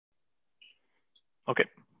Okay.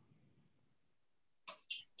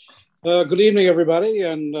 Good evening, everybody,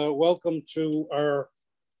 and welcome to our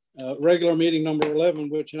regular meeting number 11,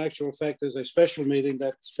 which in actual fact is a special meeting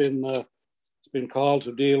that's been called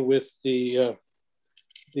to deal with the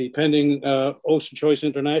pending Ocean Choice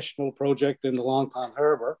International project in the Long Pond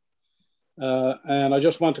Harbour. And I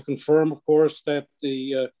just want to confirm, of course, that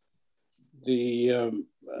the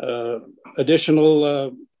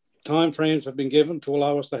additional timeframes have been given to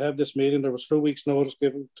allow us to have this meeting. There was 2 weeks' notice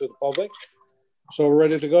given to the public. So we're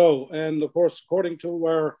ready to go. And of course, according to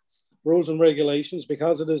our rules and regulations,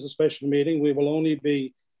 because it is a special meeting, we will only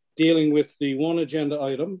be dealing with the one agenda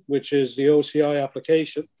item, which is the OCI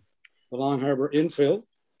application, the Long Harbour infill.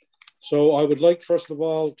 So I would like, first of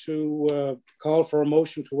all, to call for a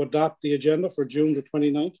motion to adopt the agenda for June the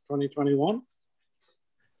 29th, 2021.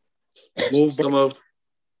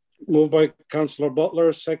 Moved by Councillor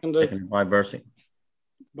Butler, seconded by Bursey.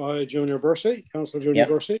 By Junior Bursey, Councillor Junior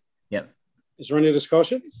Bursey. Yep. Is there any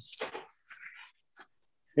discussion?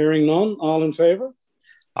 Hearing none, all in favour?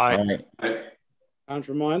 Aye.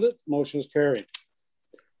 Contrary-minded, motion is carried.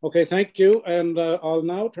 Okay, thank you. And I'll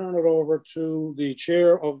now turn it over to the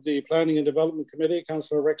Chair of the Planning and Development Committee,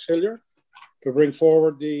 Councillor Rex Hillier, to bring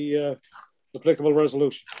forward the applicable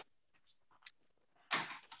resolution.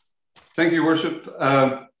 Thank you, Worship.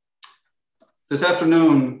 This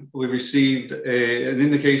afternoon, we received an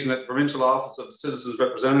indication that the Provincial Office of the Citizens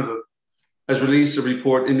Representative has released a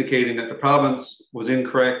report indicating that the province was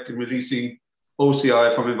incorrect in releasing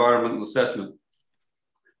OCI from environmental assessment.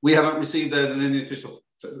 We haven't received that in any official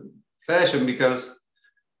fashion because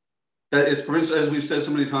that is provincial, as we've said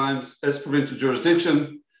so many times, as provincial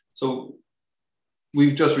jurisdiction. So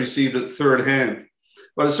we've just received it third hand.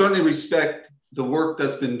 But I certainly respect the work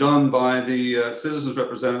that's been done by the Citizens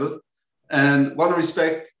Representative, and want to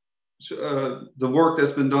respect the work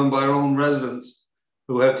that's been done by our own residents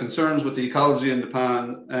who have concerns with the ecology in the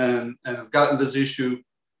pond and have gotten this issue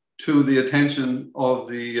to the attention of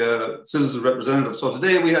the Citizens Representative. So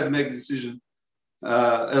today we had to make a decision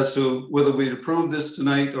as to whether we'd approve this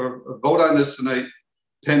tonight or vote on this tonight,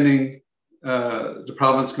 pending the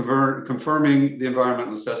province confirming the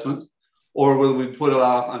environmental assessment, or whether we put it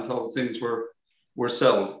off until things were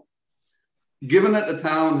settled. Given that the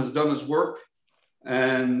town has done its work,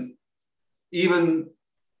 and even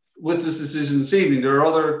with this decision this evening, there are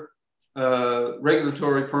other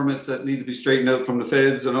regulatory permits that need to be straightened out from the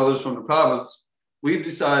feds and others from the province, we've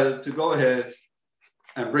decided to go ahead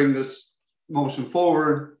and bring this motion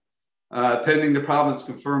forward, pending the province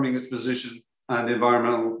confirming its position on the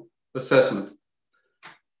environmental assessment.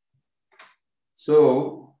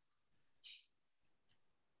 So,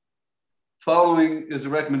 following is the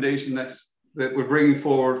recommendation that we're bringing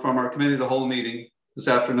forward from our committee of the whole meeting this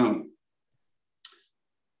afternoon.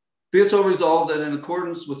 Be it so resolved that in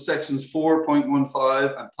accordance with sections 4.15 and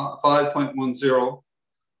 5.10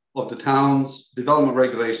 of the town's development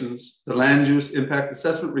regulations, the land use impact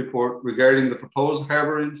assessment report regarding the proposed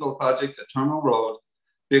harbour infill project at Terminal Road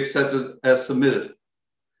be accepted as submitted.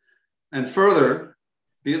 And further,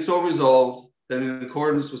 be it so resolved that in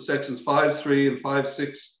accordance with sections 5.3 and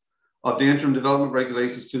 5.6 of the Interim Development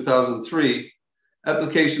Regulations 2003,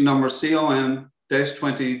 application number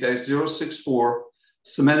COM-20-064,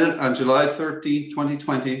 submitted on July 13,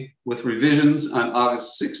 2020, with revisions on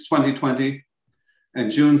August 6, 2020, and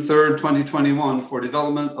June 3, 2021, for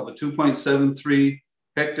development of a 2.73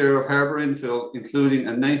 hectare of harbour infill, including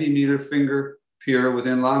a 90-metre finger pier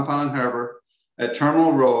within Long Pond Harbour at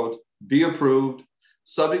Terminal Road, be approved,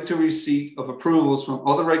 subject to receipt of approvals from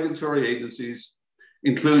other regulatory agencies,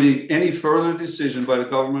 including any further decision by the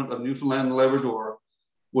Government of Newfoundland and Labrador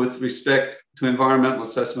with respect to environmental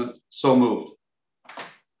assessment. So moved.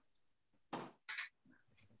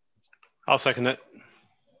 I'll second that.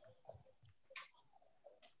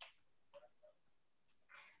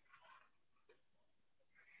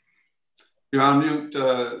 You're on mute,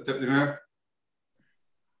 Deputy Mayor.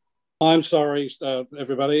 I'm sorry,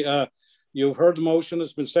 everybody. You've heard the motion.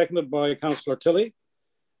 It's been seconded by Councillor Tilley.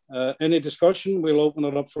 Any discussion? We'll open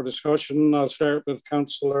it up for discussion. I'll start with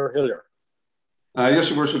Councillor Hillier. Yes,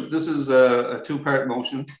 Your Worship. This is a two-part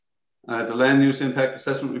motion. The Land Use Impact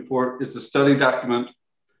Assessment Report is the study document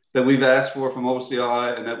that we've asked for from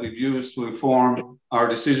OCI and that we've used to inform our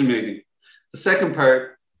decision making. The second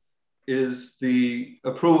part is the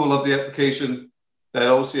approval of the application that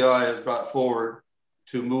OCI has brought forward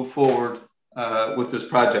to move forward with this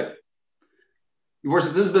project. Your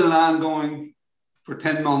Worship, this has been ongoing for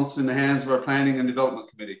 10 months in the hands of our Planning and Development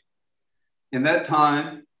Committee. In that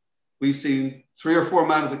time, we've seen 3 or 4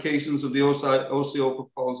 modifications of the OCO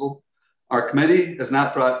proposal Our committee has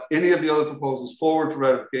not brought any of the other proposals forward for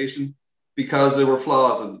ratification because there were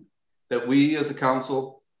flaws in them that we as a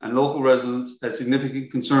council and local residents had significant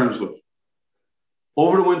concerns with.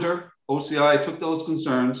 Over the winter, OCI took those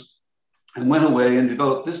concerns and went away and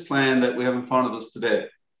developed this plan that we have in front of us today.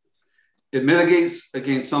 It mitigates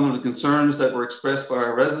against some of the concerns that were expressed by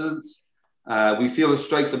our residents. We feel it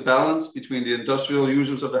strikes a balance between the industrial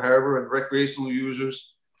users of the harbour and recreational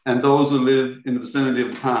users and those who live in the vicinity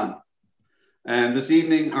of the pond. And this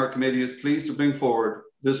evening, our committee is pleased to bring forward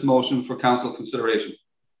this motion for council consideration.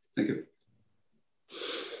 Thank you.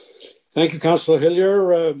 Thank you, Councillor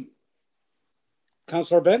Hillier.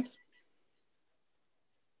 Councillor Bent?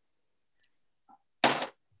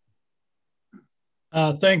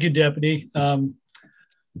 Thank you, Deputy. Over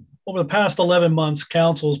the past 11 months,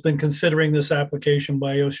 Council has been considering this application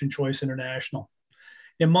by Ocean Choice International.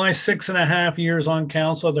 In my 6.5 years on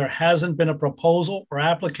Council, there hasn't been a proposal or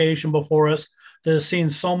application before us that has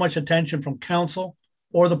seen so much attention from Council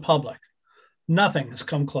or the public. Nothing has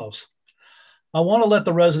come close. I want to let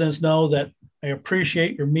the residents know that I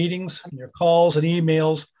appreciate your meetings, your calls and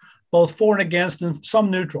emails, both for and against and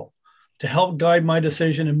some neutral, to help guide my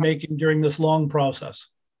decision in making during this long process.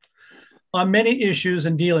 On many issues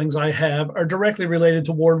and dealings I have are directly related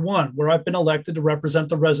to Ward 1, where I've been elected to represent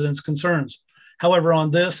the residents' concerns. However, on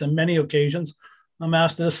this and many occasions, I'm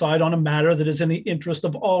asked to decide on a matter that is in the interest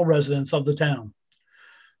of all residents of the town.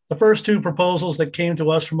 The first two proposals that came to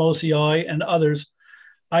us from OCI and others,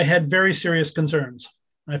 I had very serious concerns.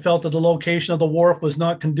 I felt that the location of the wharf was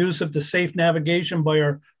not conducive to safe navigation by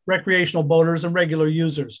our recreational boaters and regular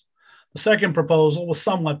users. The second proposal was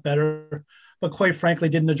somewhat better, but quite frankly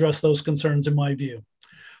didn't address those concerns in my view.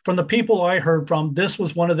 From the people I heard from, this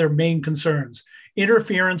was one of their main concerns: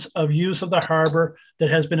 interference of use of the harbor that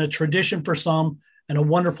has been a tradition for some and a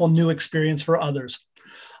wonderful new experience for others.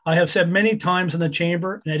 I have said many times in the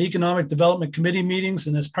chamber and at Economic Development Committee meetings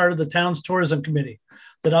and as part of the town's tourism committee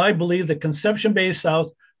that I believe that Conception Bay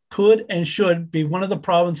South could and should be one of the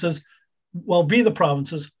provinces, well, be the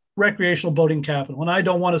province's recreational boating capital. And I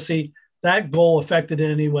don't want to see that goal affected in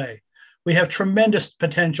any way. We have tremendous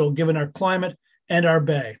potential given our climate and our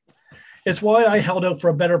bay. It's why I held out for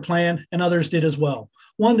a better plan, and others did as well.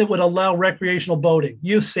 One that would allow recreational boating,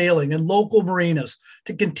 youth sailing, and local marinas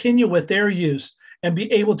to continue with their use and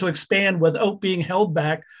be able to expand without being held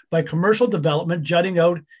back by commercial development jutting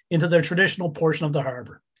out into their traditional portion of the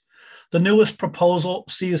harbor. The newest proposal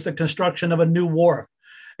sees the construction of a new wharf,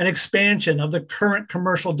 an expansion of the current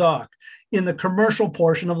commercial dock in the commercial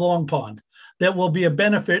portion of Long Pond that will be a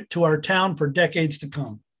benefit to our town for decades to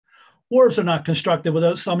come. Wharves are not constructed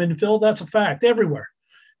without some infill. That's a fact everywhere.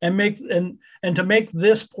 And to make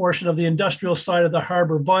this portion of the industrial side of the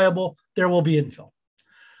harbor viable, there will be infill.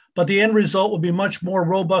 But the end result will be much more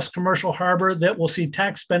robust commercial harbor that will see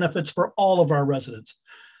tax benefits for all of our residents.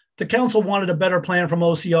 The council wanted a better plan from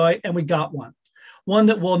OCI, and we got one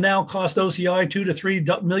that will now cost OCI $2 to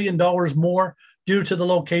 $3 million more due to the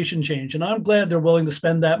location change. And I'm glad they're willing to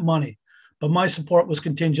spend that money, but my support was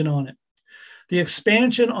contingent on it. The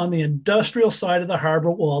expansion on the industrial side of the harbor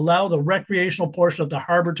will allow the recreational portion of the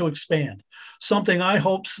harbor to expand, something I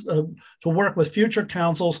hope to work with future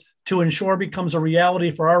councils to ensure becomes a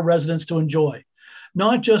reality for our residents to enjoy,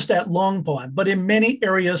 not just at Long Pond, but in many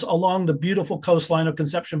areas along the beautiful coastline of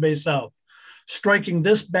Conception Bay South. Striking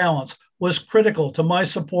this balance was critical to my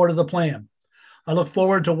support of the plan. I look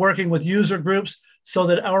forward to working with user groups so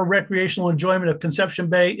that our recreational enjoyment of Conception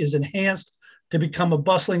Bay is enhanced to become a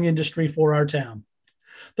bustling industry for our town.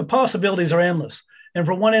 The possibilities are endless, and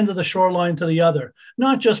from one end of the shoreline to the other,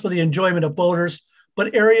 not just for the enjoyment of boaters,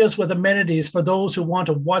 but areas with amenities for those who want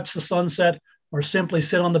to watch the sunset or simply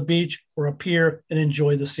sit on the beach or a pier and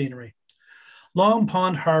enjoy the scenery. Long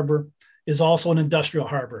Pond Harbor is also an industrial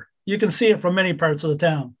harbor. You can see it from many parts of the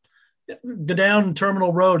town. Go down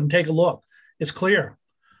Terminal Road and take a look. It's clear.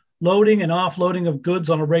 Loading and offloading of goods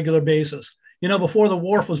on a regular basis. You know, before the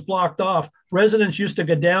wharf was blocked off, residents used to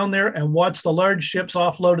go down there and watch the large ships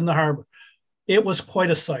offload in the harbor. It was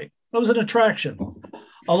quite a sight. It was an attraction.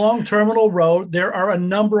 Along Terminal Road, there are a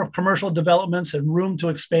number of commercial developments and room to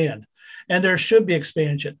expand, and there should be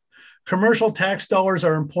expansion. Commercial tax dollars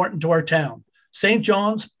are important to our town. St.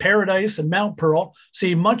 John's, Paradise, and Mount Pearl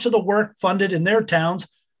see much of the work funded in their towns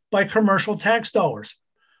by commercial tax dollars.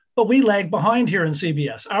 But we lag behind here in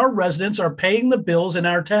CBS. Our residents are paying the bills in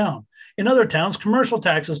our town. In other towns, commercial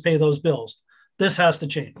taxes pay those bills. This has to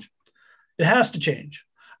change. It has to change.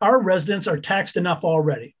 Our residents are taxed enough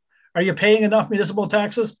already. Are you paying enough municipal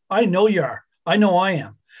taxes? I know you are. I know I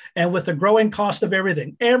am. And with the growing cost of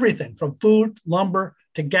everything from food, lumber,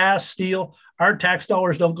 to gas, steel, Our tax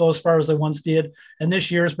dollars don't go as far as they once did, and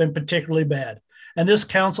this year has been particularly bad. And this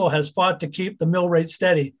council has fought to keep the mill rate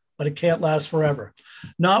steady, but it can't last forever.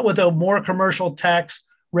 Not without more commercial tax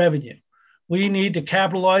revenue. We need to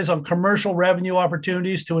capitalize on commercial revenue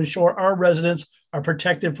opportunities to ensure our residents are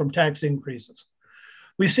protected from tax increases.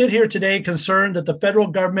 We sit here today concerned that the federal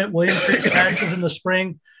government will increase taxes in the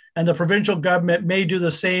spring, and the provincial government may do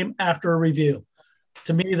the same after a review.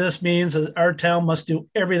 To me, this means that our town must do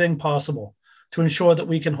everything possible to ensure that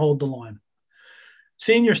we can hold the line.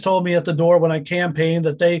 Seniors told me at the door when I campaigned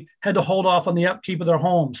that they had to hold off on the upkeep of their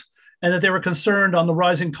homes and that they were concerned on the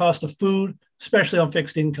rising cost of food, especially on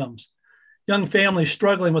fixed incomes. Young families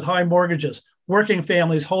struggling with high mortgages, working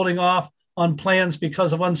families holding off on plans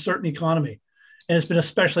because of uncertain economy. And it's been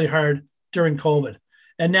especially hard during COVID.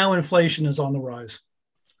 And now inflation is on the rise.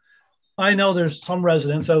 I know there's some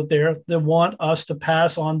residents out there that want us to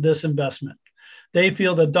pass on this investment. They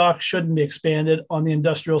feel the dock shouldn't be expanded on the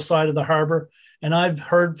industrial side of the harbor. And I've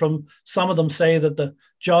heard from some of them say that the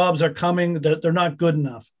jobs are coming, that they're not good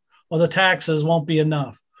enough, or the taxes won't be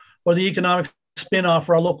enough, or the economic spin-off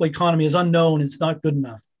for our local economy is unknown, it's not good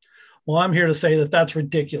enough. Well, I'm here to say that that's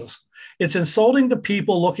ridiculous. It's insulting to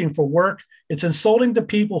people looking for work. It's insulting to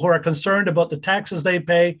people who are concerned about the taxes they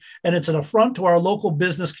pay. And it's an affront to our local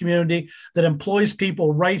business community that employs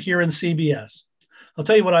people right here in CBS. I'll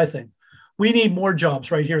tell you what I think. We need more jobs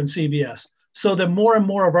right here in CBS so that more and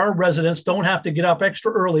more of our residents don't have to get up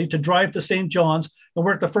extra early to drive to St. John's and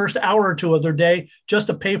work the first hour or two of their day just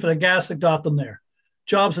to pay for the gas that got them there.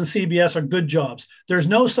 Jobs in CBS are good jobs. There's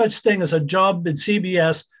no such thing as a job in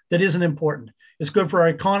CBS that isn't important. It's good for our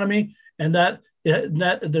economy, and that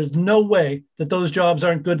there's no way that those jobs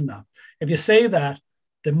aren't good enough. If you say that,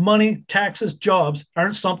 the money, taxes, jobs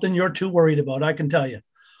aren't something you're too worried about, I can tell you.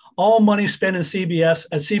 All money spent in CBS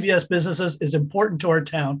at CBS businesses is important to our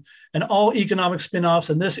town, and all economic spin-offs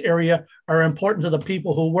in this area are important to the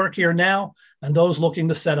people who work here now and those looking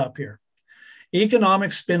to set up here.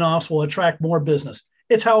 Economic spin-offs will attract more business.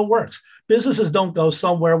 It's how it works. Businesses don't go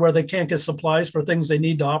somewhere where they can't get supplies for things they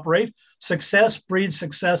need to operate. Success breeds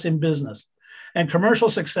success in business. And commercial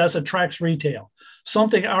success attracts retail,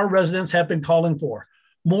 something our residents have been calling for.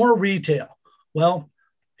 More retail. Well,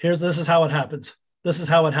 this is how it happens. This is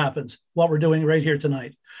how it happens, what we're doing right here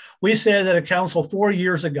tonight. We said at a council 4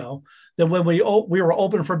 years ago that when we were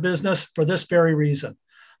open for business for this very reason,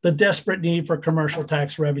 the desperate need for commercial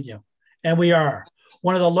tax revenue. And we are.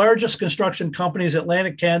 One of the largest construction companies in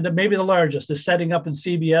Atlantic Canada, maybe the largest, is setting up in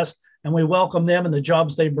CBS, and we welcome them and the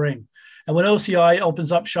jobs they bring. And when OCI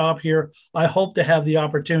opens up shop here, I hope to have the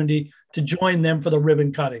opportunity to join them for the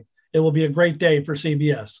ribbon cutting. It will be a great day for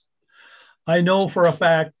CBS. I know for a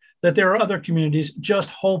fact that there are other communities just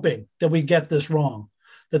hoping that we get this wrong,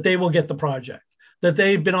 that they will get the project, that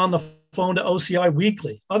they've been on the phone to OCI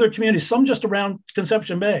weekly. Other communities, some just around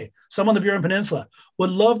Conception Bay, some on the Burin Peninsula,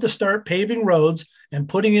 would love to start paving roads and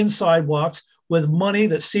putting in sidewalks with money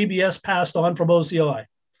that CBS passed on from OCI.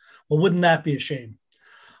 Well, wouldn't that be a shame?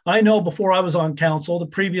 I know before I was on council, the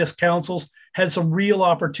previous councils had some real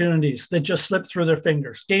opportunities that just slipped through their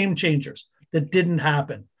fingers, game changers that didn't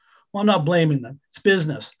happen. Well, I'm not blaming them. It's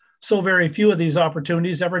business. So very few of these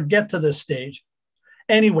opportunities ever get to this stage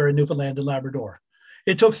anywhere in Newfoundland and Labrador.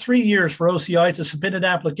 It took 3 years for OCI to submit an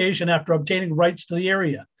application after obtaining rights to the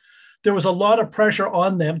area. There was a lot of pressure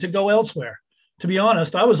on them to go elsewhere. To be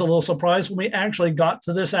honest, I was a little surprised when we actually got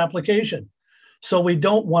to this application. So we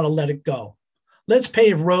don't want to let it go. Let's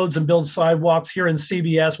pave roads and build sidewalks here in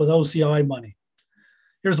CBS with OCI money.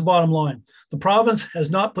 Here's the bottom line. The province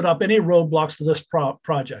has not put up any roadblocks to this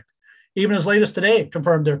project. Even as late as today,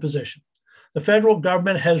 confirmed their position. The federal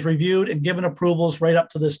government has reviewed and given approvals right up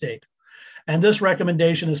to this date. And this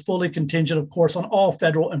recommendation is fully contingent, of course, on all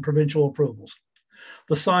federal and provincial approvals.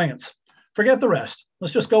 The science, forget the rest.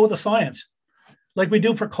 Let's just go with the science, like we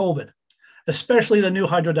do for COVID, especially the new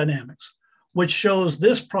hydrodynamics, which shows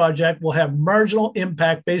this project will have marginal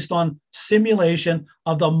impact based on simulation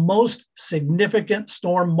of the most significant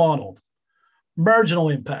storm modeled. Marginal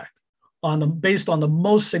impact based on the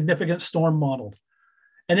most significant storm modeled.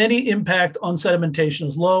 And any impact on sedimentation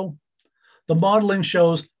is low. The modeling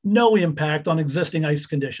shows no impact on existing ice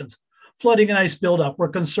conditions. Flooding and ice buildup were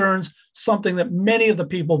concerns, something that many of the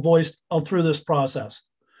people voiced all through this process.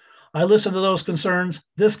 I listened to those concerns,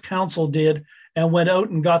 this council did, and went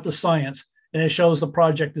out and got the science, and it shows the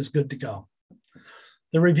project is good to go.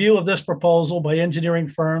 The review of this proposal by engineering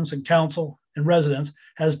firms and council and residents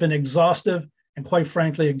has been exhaustive and quite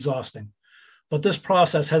frankly exhausting. But this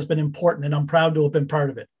process has been important and I'm proud to have been part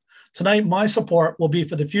of it. Tonight, my support will be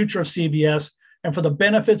for the future of CBS and for the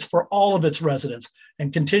benefits for all of its residents,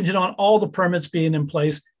 and contingent on all the permits being in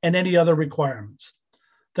place and any other requirements.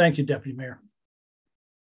 Thank you, Deputy Mayor.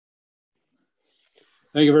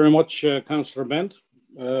 Thank you very much, Councillor Bent.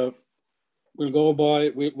 We'll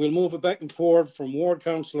move it back and forth from ward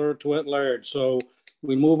councillor to at large. So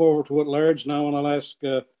we'll move over to at large now, and I'll ask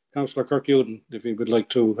Councillor Kirk-Uden if he would like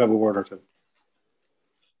to have a word or two.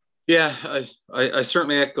 Yeah, I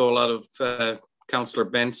certainly echo a lot of Councillor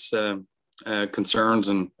Bent's concerns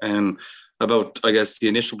and about, I guess, the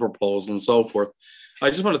initial proposal and so forth. I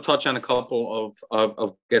just want to touch on a couple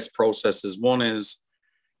of guest processes. One is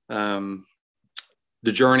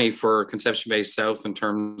the journey for Conception Bay South in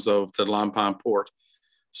terms of the Long Pond Port.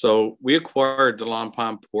 So we acquired the Long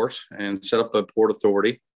Pond Port and set up a port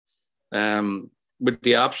authority with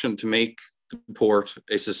the option to make the port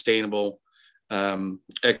a sustainable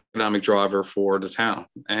economic driver for the town.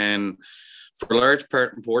 And for a large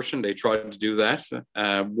part and portion, they tried to do that.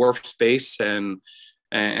 Wharf space and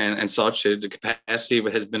such, the capacity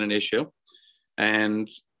has been an issue. And,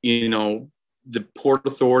 you know, the Port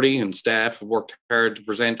Authority and staff have worked hard to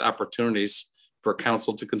present opportunities for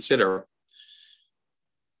council to consider.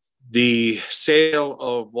 The sale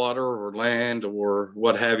of water or land or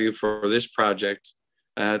what have you for this project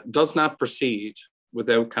does not proceed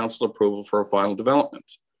without council approval for a final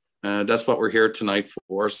development. That's what we're here tonight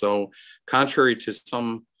for. So contrary to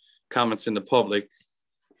some comments in the public,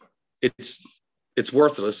 it's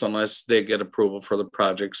worthless unless they get approval for the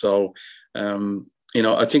project. So, you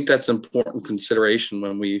know, I think that's an important consideration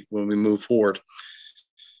when we move forward.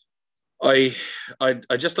 I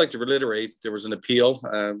just like to reiterate there was an appeal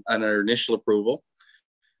on our initial approval,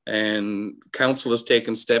 and council has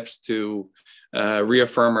taken steps to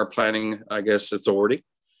reaffirm our planning, I guess, authority,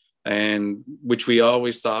 and which we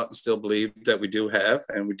always thought and still believe that we do have,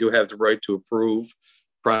 and we do have the right to approve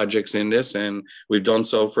projects in this, and we've done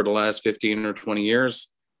so for the last 15 or 20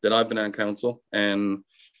 years that I've been on council, and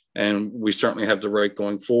we certainly have the right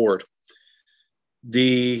going forward.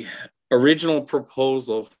 The original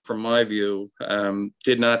proposal, from my view,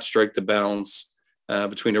 did not strike the balance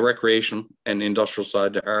between the recreation and the industrial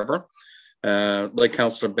side of the harbour. Like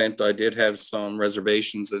Councillor Bent, I did have some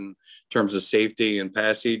reservations in terms of safety and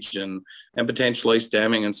passage and potential ice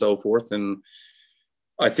damming and so forth. And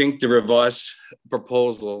I think the revised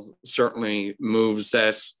proposal certainly moves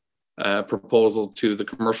that proposal to the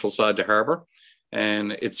commercial side of the harbour.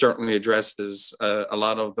 And it certainly addresses a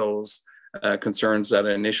lot of those concerns that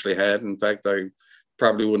I initially had. In fact, I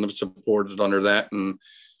probably wouldn't have supported under that. And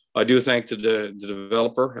I do thank the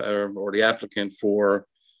developer or the applicant for,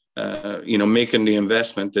 you know, making the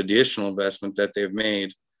investment, the additional investment that they've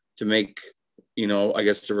made to make, you know, I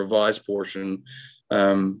guess the revised portion,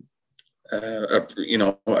 you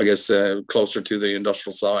know, I guess closer to the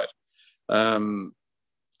industrial side. I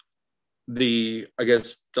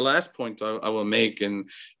guess the last point I will make and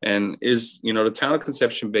is, you know, the town of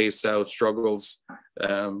Conception Bay South struggles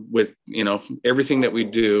with, you know, everything that we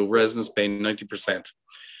do, residents pay 90%.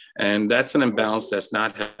 And that's an imbalance that's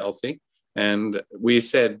not healthy. And we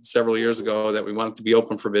said several years ago that we wanted to be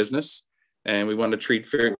open for business and we want to treat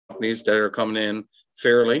fair companies that are coming in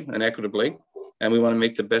fairly and equitably. And we want to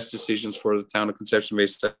make the best decisions for the town of Conception Bay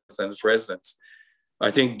South and its residents.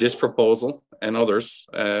 I think this proposal and others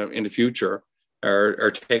in the future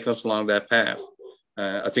are taking us along that path.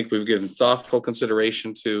 I think we've given thoughtful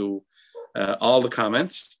consideration to all the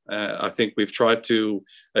comments. I think we've tried to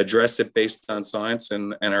address it based on science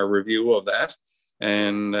and our review of that.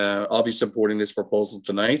 And I'll be supporting this proposal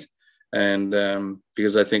tonight. And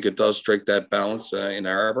because I think it does strike that balance in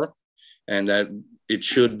our harbor, and that it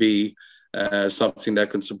should be something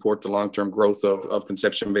that can support the long-term growth of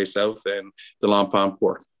Conception Bay South and the Long Pond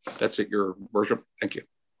Port. That's it, Your Worship. Thank you.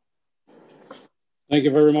 Thank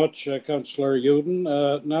you very much, Councillor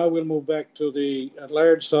Uden. Now we'll move back to the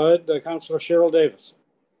at-large side. Councillor Cheryl Davis,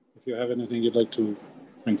 if you have anything you'd like to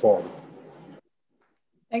bring forward.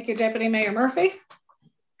 Thank you, Deputy Mayor Murphy.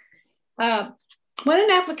 When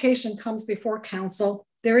an application comes before council,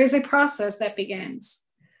 there is a process that begins.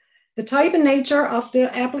 The type and nature of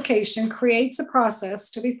the application creates a process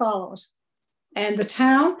to be followed, and the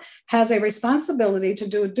town has a responsibility to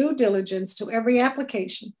do due diligence to every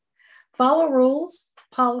application, follow rules,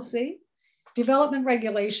 policy, development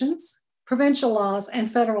regulations, provincial laws, and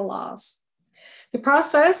federal laws. The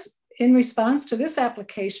process in response to this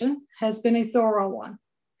application has been a thorough one.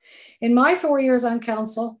 In my 4 years on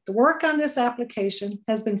council, the work on this application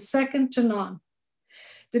has been second to none.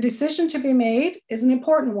 The decision to be made is an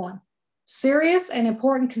important one. Serious and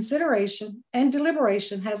important consideration and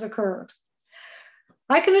deliberation has occurred.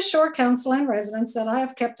 I can assure council and residents that I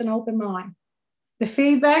have kept an open mind. The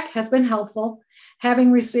feedback has been helpful,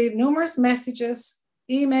 having received numerous messages,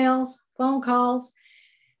 emails, phone calls,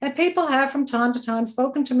 and people have from time to time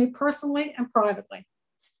spoken to me personally and privately.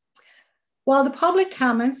 While the public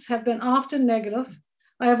comments have been often negative,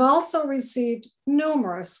 I have also received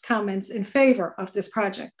numerous comments in favor of this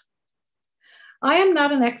project. I am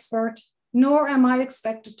not an expert, nor am I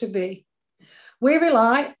expected to be. We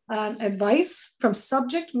rely on advice from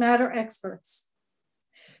subject matter experts.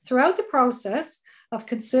 Throughout the process of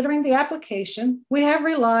considering the application, we have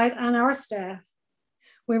relied on our staff.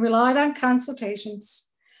 We relied on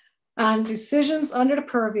consultations and decisions under the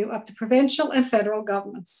purview of the provincial and federal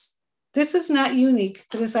governments. This is not unique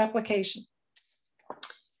to this application.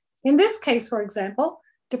 In this case, for example,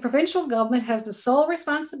 the provincial government has the sole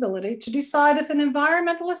responsibility to decide if an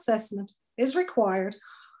environmental assessment is required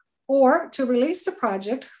or to release the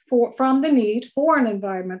project from the need for an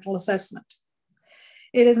environmental assessment.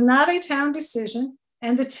 It is not a town decision,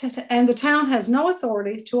 and the town has no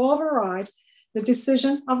authority to override the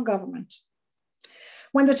decision of government.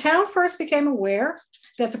 When the town first became aware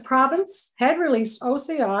that the province had released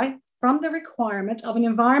OCI from the requirement of an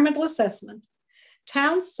environmental assessment,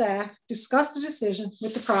 town staff discussed the decision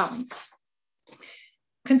with the province.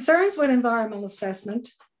 Concerns with environmental assessment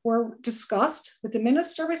were discussed with the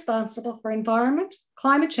minister responsible for environment,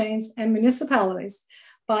 climate change, and municipalities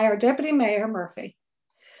by our Deputy Mayor Murphy.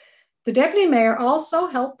 The Deputy Mayor also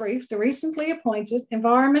helped brief the recently appointed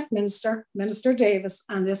Environment Minister, Minister Davis,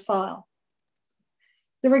 on this file.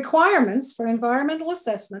 The requirements for environmental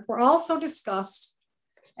assessment were also discussed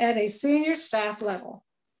at a senior staff level.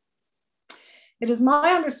 It is my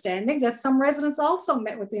understanding that some residents also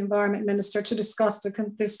met with the Environment Minister to discuss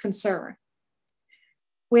this concern.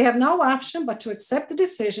 We have no option but to accept the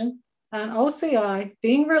decision on OCI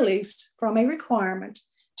being released from a requirement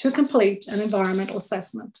to complete an environmental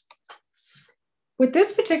assessment. With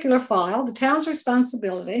this particular file, the town's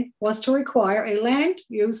responsibility was to require a land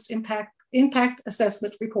use impact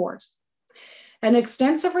assessment report. An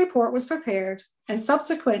extensive report was prepared and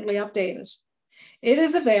subsequently updated. It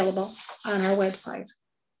is available on our website.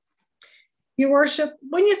 Your Worship,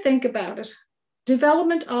 when you think about it,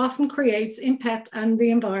 development often creates impact on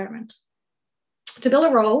the environment. To build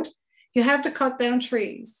a road, you have to cut down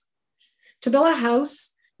trees. To build a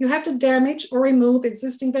house, you have to damage or remove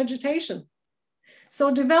existing vegetation. So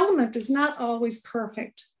development is not always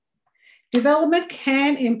perfect. Development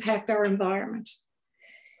can impact our environment.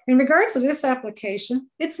 In regards to this application,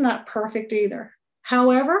 it's not perfect either.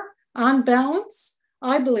 However, on balance,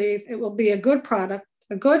 I believe it will be a good product,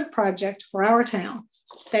 a good project for our town.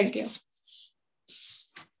 Thank you.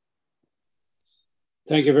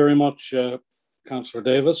 Thank you very much, Councillor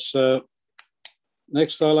Davis.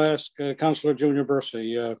 Next, I'll ask Councillor Junior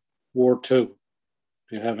Bursey, Ward 2. Do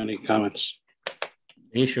you have any comments?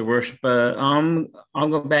 Yes, Your Worship. I'll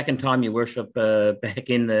go back in time, Your Worship, back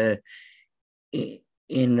in the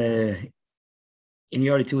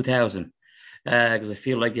early 2000, because I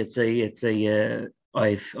feel like I feel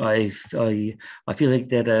like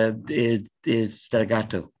that I got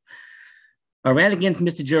to. I ran against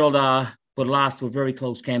Mr. Gerald, but lost to a very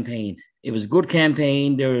close campaign. It was a good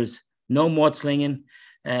campaign. There was no mudslinging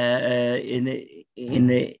in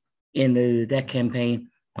that campaign.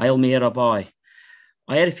 I held my head up high.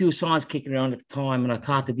 I had a few songs kicking around at the time, and I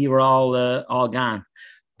thought that they were all gone.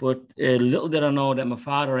 But little did I know that my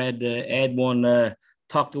father had one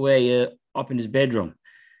tucked away up in his bedroom.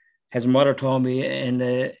 His mother told me, and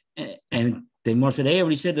they must have said,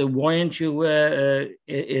 he said, why aren't you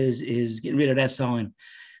is getting rid of that sign?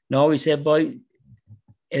 No, he said, boy,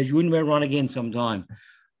 you wouldn't run again sometime.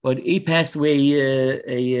 But he passed away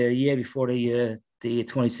a year before the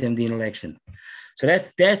 2017 election. So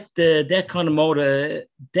that kind of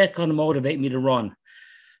motivated me to run.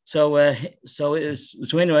 So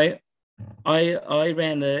anyway, I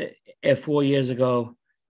ran 4 years ago,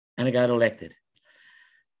 and I got elected.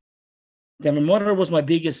 Then my mother was my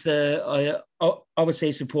biggest, I would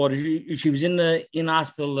say, supporter. She was in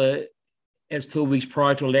hospital as 2 weeks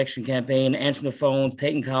prior to election campaign, answering the phone,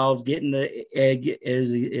 taking calls, getting the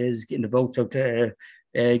votes out,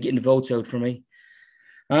 getting the votes out for me.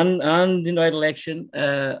 And the night election,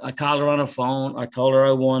 I called her on the phone. I told her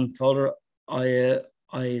I won. Told her I'll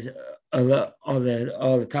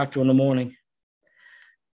talk to her in the morning.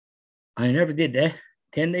 I never did that.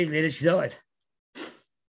 10 days later, she died.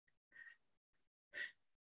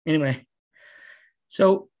 Anyway,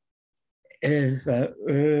 so for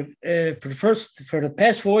the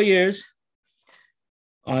past 4 years,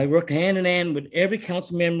 I worked hand in hand with every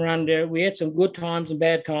council member on there. We had some good times and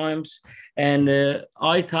bad times. And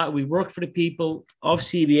I thought we worked for the people of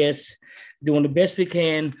CBS. doing the best we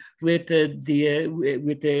can with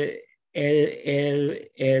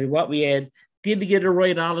what we had. Did we get it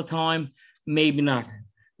right all the time? Maybe not,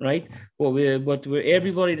 right? But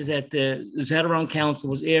everybody that's had around council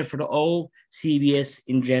was here for the old CBS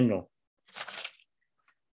in general.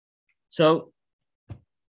 So,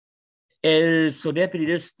 Deputy,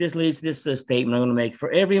 this leads to this statement I'm going to make.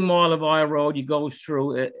 For every mile of our road, you go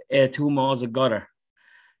through 2 miles of gutter.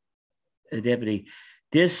 Deputy,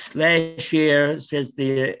 this last year, says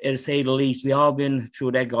to say the least, we all been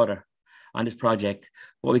through that gutter on this project.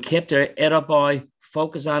 But we kept our head up high,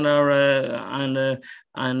 focus on on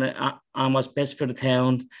what's best for the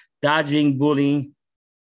town, dodging bullying,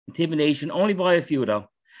 intimidation, only by a few though,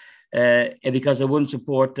 because I wouldn't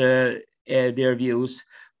support their views.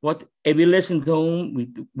 But if we listened to them,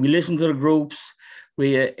 we listened to the groups,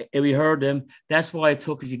 we heard them. That's why it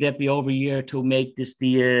took us, Deputy, over a year to make this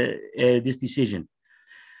this decision.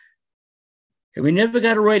 We never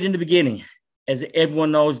got it right in the beginning, as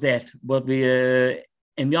everyone knows that. But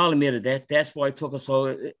and we all admitted that. That's why it took us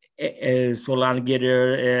so long to get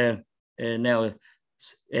here now,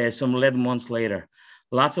 some 11 months later.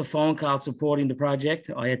 Lots of phone calls supporting the project.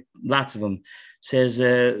 I had lots of them. He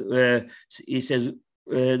says,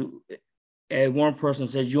 one person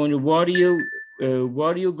says, Junior, why do you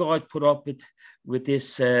guys put up with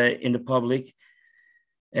this in the public?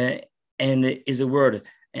 And is it worth it?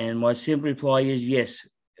 And my simple reply is yes.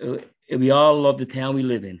 We all love the town we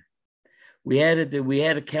live in. We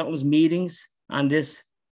had countless meetings on this,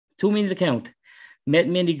 too many to count. Met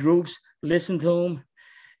many groups, listened to them,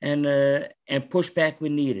 and pushed back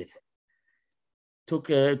when needed. Took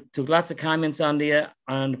lots of comments on the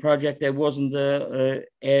project that wasn't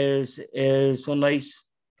as so nice,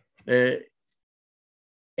 as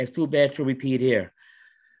too bad to repeat here.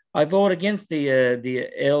 I voted against the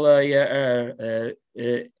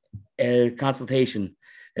consultation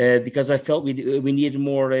because I felt we needed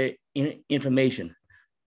more information.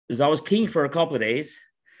 I was keen for a couple of days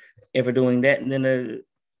ever doing that, and then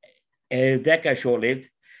that got short-lived.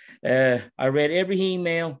 I read every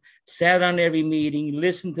email, sat on every meeting,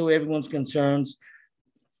 listened to everyone's concerns.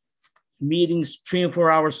 Meetings 3 and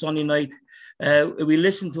 4 hours Sunday night. We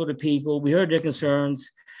listened to the people. We heard their concerns.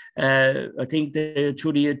 I think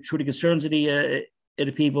through the concerns of the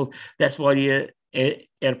people, that's why the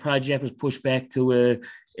project was pushed back to where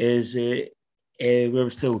it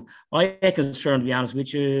was to. I had concern, to be honest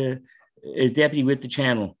with you, as Deputy with the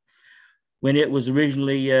channel when it was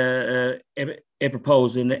originally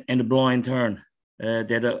proposed in the blind turn that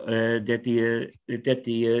the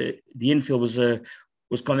infill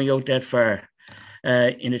was coming out that far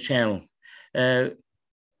in the channel.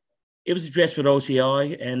 It was addressed with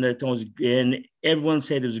OCI, and everyone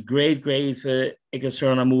said it was a grave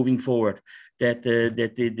concern on moving forward. That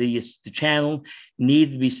the channel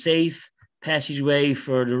needed to be safe passageway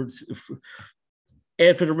for the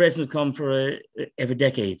residents come for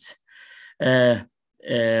decades. The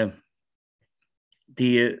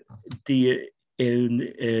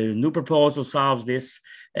new proposal solves this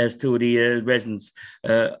as to the residents.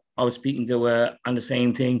 I was speaking to on the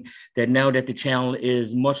same thing, that now that the channel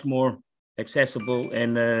is much more accessible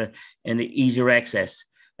and easier access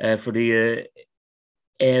for the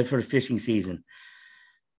fishing season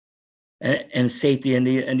and safety, and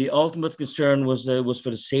the ultimate concern was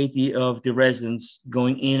for the safety of the residents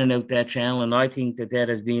going in and out that channel, and I think that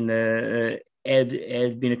has been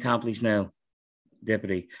accomplished now,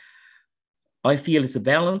 Deputy. I feel it's a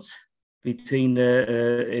balance between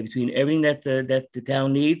everything that the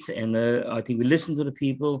town needs, and I think we listened to the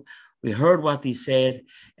people, we heard what they said,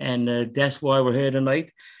 and that's why we're here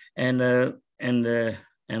tonight, and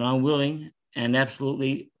I'm willing and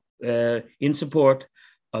absolutely in support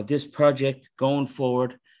of this project going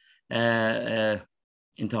forward in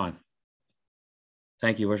time.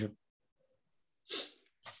 Thank you, Worship.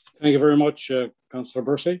 Thank you very much, Councillor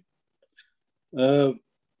Bursey.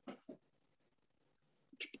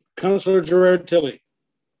 Councillor Gerard Tilley,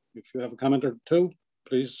 if you have a comment or two,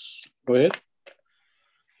 please go ahead.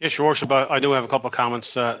 Yes, Your Worship, I do have a couple of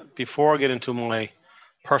comments. Before I get into my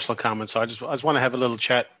personal comments, I just want to have a little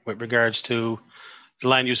chat with regards to the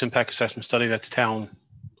land use impact assessment study that the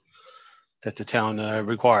town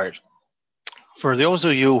required. For those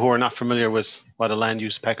of you who are not familiar with what a land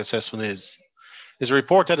use impact assessment is a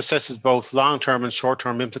report that assesses both long-term and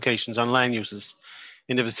short-term implications on land uses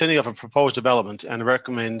in the vicinity of a proposed development and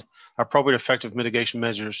recommend appropriate effective mitigation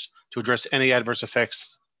measures to address any adverse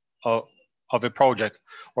effects of a project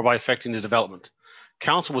or by affecting the development.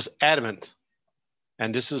 Council was adamant,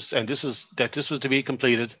 and this was to be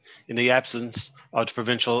completed in the absence of the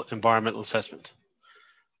provincial environmental assessment.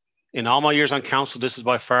 In all my years on council, this is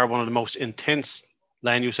by far one of the most intense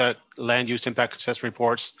land use impact assessment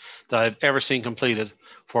reports that I've ever seen completed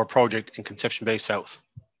for a project in Conception Bay South.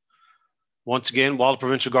 Once again, while the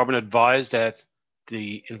provincial government advised that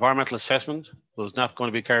the environmental assessment was not going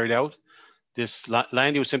to be carried out, this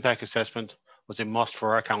land use impact assessment was a must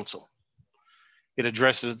for our council. It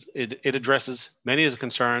addresses many of the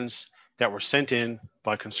concerns that were sent in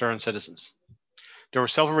by concerned citizens. There were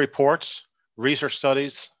several reports, research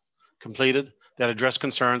studies completed that address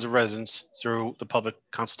concerns of residents through the public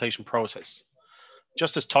consultation process.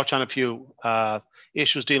 Just to touch on a few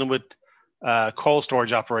issues dealing with cold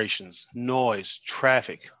storage operations, noise,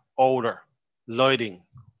 traffic, odor, lighting,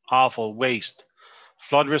 offal, waste,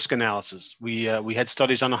 flood risk analysis. We had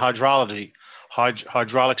studies on the hydrology,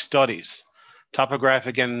 hydraulic studies,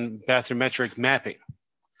 topographic and bathymetric mapping,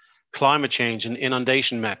 climate change and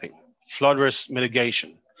inundation mapping, flood risk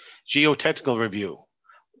mitigation, geotechnical review,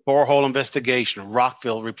 borehole investigation,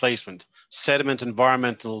 rockfill replacement, sediment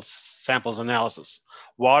environmental samples analysis,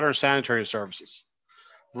 water and sanitary services,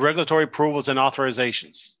 regulatory approvals and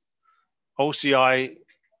authorizations. OCI,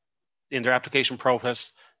 in their application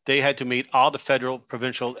process, they had to meet all the federal,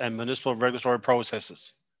 provincial, and municipal regulatory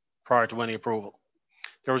processes prior to any approval.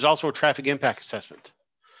 There was also a traffic impact assessment.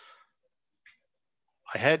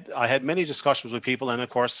 I had many discussions with people, and of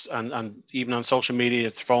course, and even on social media,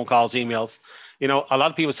 it's phone calls, emails. You know, a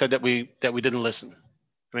lot of people said that we didn't listen.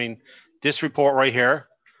 I mean, this report right here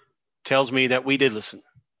tells me that we did listen,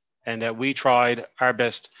 and that we tried our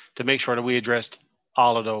best to make sure that we addressed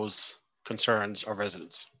all of those concerns of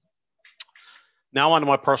residents. Now on to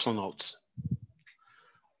my personal notes.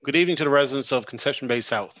 Good evening to the residents of Conception Bay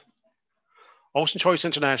South. Ocean Choice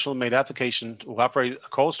International made application to operate a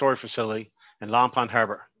cold storage facility in Long Pond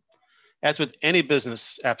Harbour. As with any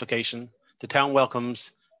business application, the town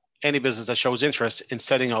welcomes any business that shows interest in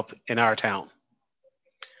setting up in our town.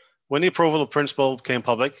 When the approval of principle became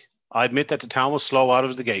public, I admit that the town was slow out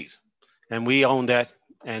of the gate, and we owned that,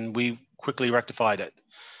 and we quickly rectified it.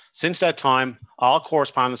 Since that time, all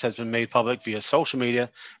correspondence has been made public via social media,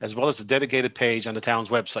 as well as a dedicated page on the town's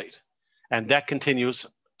website, and that continues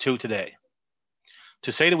to today.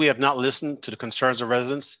 To say that we have not listened to the concerns of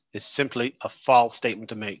residents is simply a false statement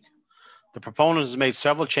to make. The proponent has made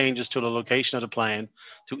several changes to the location of the plan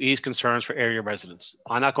to ease concerns for area residents.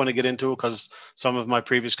 I'm not going to get into it because some of my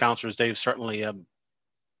previous councillors, they've certainly had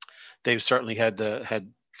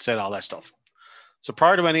said all that stuff. So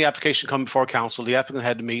prior to any application coming before council, the applicant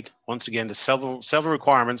had to meet, once again, the several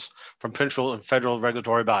requirements from provincial and federal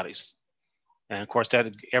regulatory bodies. And of course,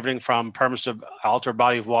 that everything from permits to alter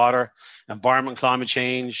body of water, environment, climate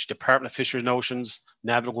change, Department of Fisheries and Oceans,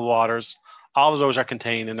 navigable waters, all of those are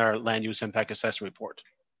contained in our land use impact assessment report.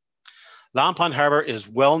 Long Pond Harbour is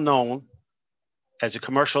well known as a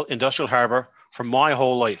commercial industrial harbour for my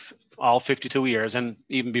whole life, all 52 years, and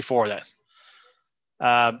even before that.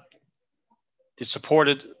 It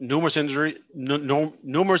supported numerous industries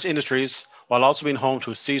while also being home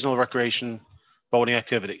to a seasonal recreation boating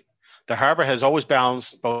activity. The harbour has always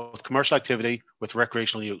balanced both commercial activity with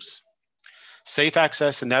recreational use. Safe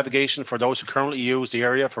access and navigation for those who currently use the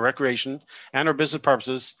area for recreation and or business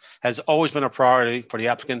purposes has always been a priority for the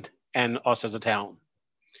applicant and us as a town.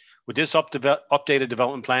 With this updated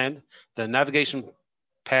development plan, the navigation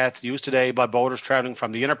path used today by boaters traveling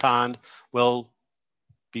from the inner pond will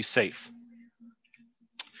be safe.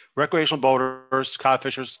 Recreational boaters, cod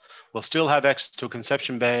fishers will still have access to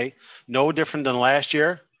Conception Bay, no different than last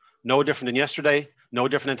year, no different than yesterday, no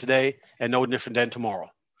different than today, and no different than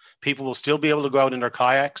tomorrow. People will still be able to go out in their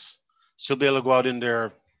kayaks, still be able to go out in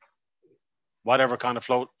their whatever kind of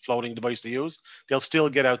floating device they use. They'll still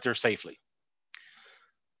get out there safely.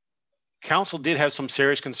 Council did have some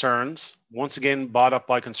serious concerns, once again brought up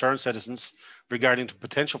by concerned citizens regarding the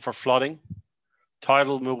potential for flooding,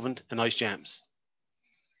 tidal movement, and ice jams.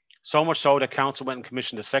 So much so that council went and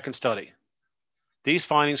commissioned a second study. These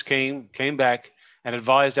findings came back and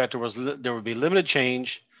advised that there would be limited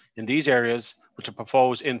change in these areas with the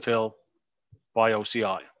proposed infill by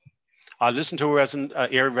OCI. I listened to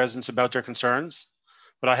area residents about their concerns,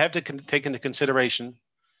 but I have to take into consideration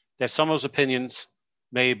that some of those opinions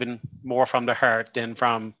may have been more from the heart than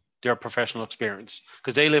from their professional experience,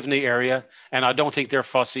 because they live in the area, and I don't think they're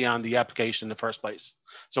fussy on the application in the first place.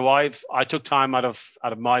 So I took time out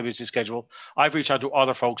of my busy schedule. I've reached out to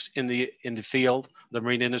other folks in the field, the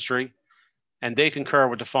marine industry, and they concur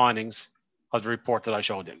with the findings of the report that I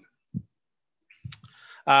showed them.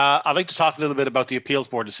 I'd like to talk a little bit about the appeals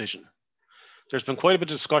board decision. There's been quite a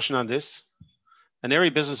bit of discussion on this. An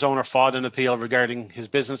area business owner filed an appeal regarding his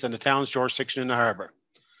business and the town's jurisdiction in the harbour.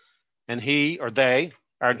 And he or they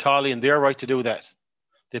are entirely in their right to do that.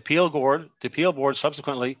 The appeal board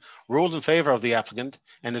subsequently ruled in favor of the applicant,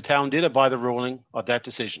 and the town did abide by the ruling of that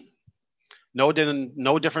decision. No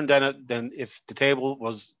different than if the table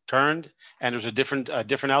was turned and there's a different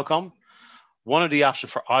outcome. One of the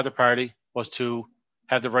options for either party was to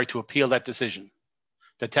have the right to appeal that decision.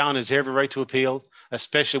 The town has every right to appeal,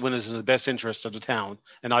 especially when it's in the best interest of the town,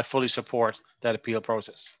 and I fully support that appeal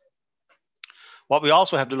process. What we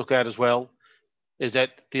also have to look at as well is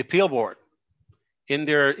that the appeal board, in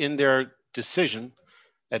their decision,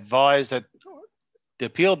 advised that the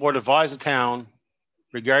appeal board advised the town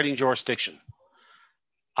regarding jurisdiction.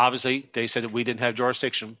 Obviously, they said that we didn't have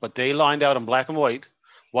jurisdiction, but they lined out in black and white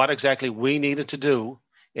what exactly we needed to do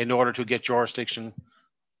in order to get jurisdiction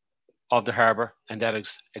of the harbor, and that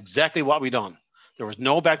is exactly what we done. There was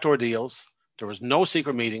no backdoor deals, there was no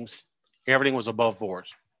secret meetings, everything was above board.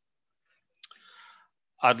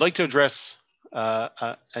 I'd like to address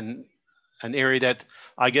an area that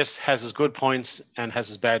I guess has its good points and has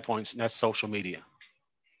its bad points, and that's social media.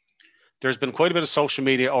 There's been quite a bit of social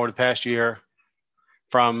media over the past year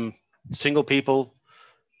from single people,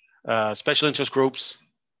 special interest groups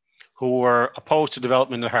who are opposed to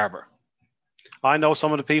development in the harbor. I know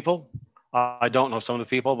some of the people. I don't know some of the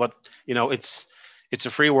people, but you know, it's a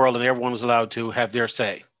free world and everyone is allowed to have their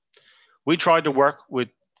say. We tried to work with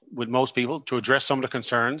most people to address some of the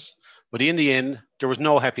concerns, but in the end, there was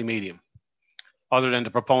no happy medium other than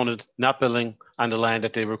the proponent not building on the land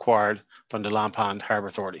that they required from the Long Pond Harbor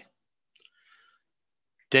Authority.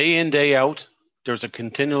 Day in, day out, there's a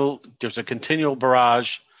continual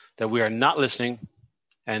barrage that we are not listening,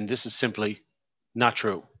 and this is simply not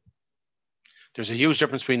true. There's a huge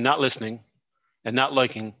difference between not listening and not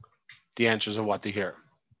liking the answers of what they hear.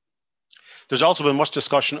 There's also been much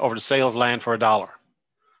discussion over the sale of land for $1.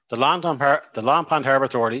 The Long Pond Harbor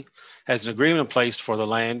Authority has an agreement in place for the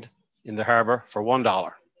land in the harbor for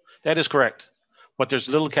 $1. That is correct, but there's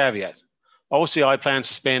a little caveat. OCI plans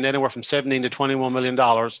to spend anywhere from $17 to $21 million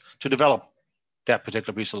to develop that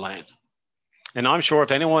particular piece of land. And I'm sure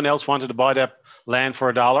if anyone else wanted to buy that land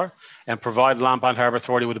for $1 and provide the Long Pond Harbor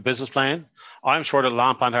Authority with a business plan, I'm sure that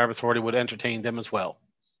Long Pond Harbor Authority would entertain them as well.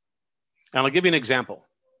 And I'll give you an example.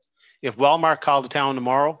 If Walmart called the town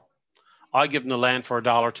tomorrow, I give them the land for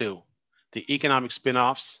 $1 too. The economic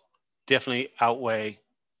spin-offs definitely outweigh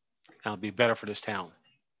and will be better for this town.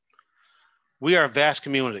 We are a vast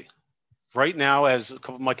community. Right now, as a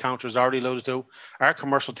couple of my councilors already alluded to, our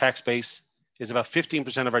commercial tax base is about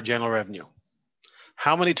 15% of our general revenue.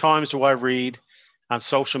 How many times do I read on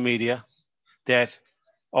social media that,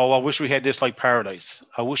 oh, I wish we had this like Paradise.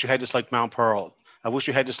 I wish we had this like Mount Pearl. I wish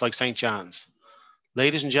we had this like St. John's.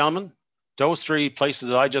 Ladies and gentlemen, those three places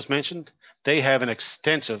that I just mentioned, they have an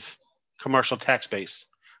extensive commercial tax base,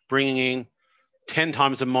 bringing in 10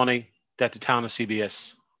 times the money that the town of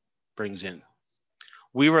CBS brings in.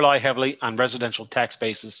 We rely heavily on residential tax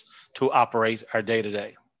bases to operate our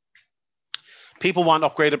day-to-day. People want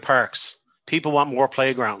upgraded parks. People want more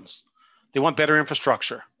playgrounds. They want better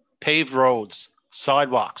infrastructure, paved roads,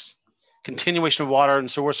 sidewalks, continuation of water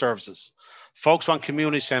and sewer services. Folks want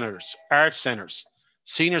community centers, arts centers.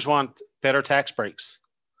 Seniors want better tax breaks.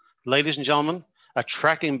 Ladies and gentlemen,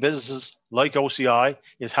 attracting businesses like OCI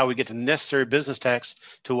is how we get the necessary business tax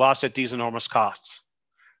to offset these enormous costs.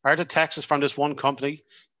 Are the taxes from this one company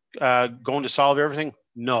going to solve everything?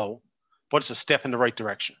 No, but it's a step in the right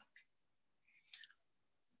direction.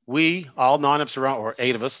 We, all 9 of us around, or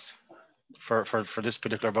 8 of us for this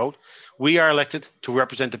particular vote, we are elected to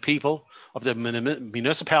represent the people of the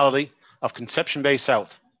municipality of Conception Bay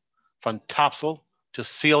South, from Topsail to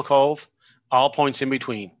Seal Cove, all points in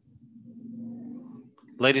between.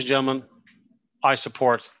 Ladies and gentlemen, I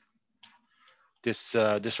support this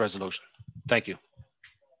resolution. Thank you.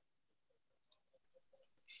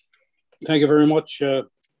 Thank you very much,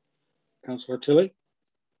 Councillor Tilley.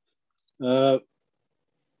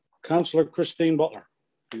 Councillor Christine Butler,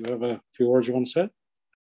 do you have a few words you want to say?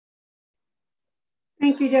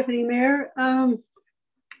 Thank you, Deputy Mayor.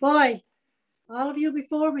 Boy, all of you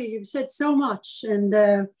before me, you've said so much,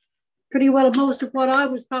 and pretty well most of what I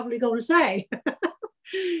was probably going to say.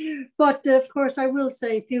 But of course, I will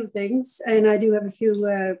say a few things, and I do have a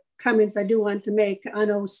few comments I do want to make on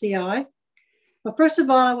OCI. But first of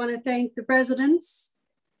all, I want to thank the residents,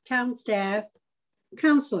 town staff,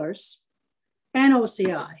 councillors, and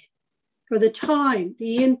OCI for the time,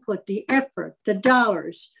 the input, the effort, the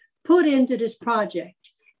dollars put into this project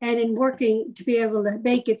and in working to be able to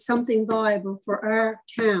make it something viable for our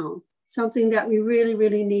town, something that we really,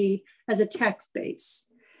 really need as a tax base.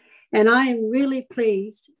 And I am really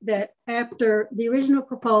pleased that after the original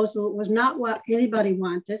proposal was not what anybody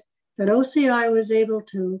wanted, that OCI was able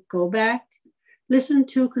to go back, listen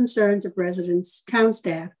to concerns of residents, town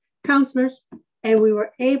staff, councillors, and we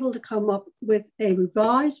were able to come up with a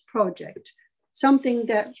revised project, something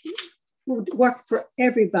that would work for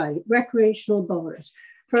everybody, recreational boaters,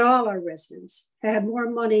 for all our residents, have more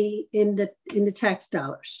money in the tax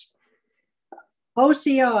dollars.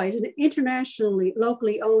 OCI is an internationally,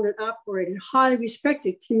 locally owned and operated, highly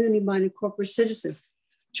respected community-minded corporate citizen.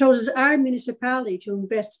 Chooses our municipality to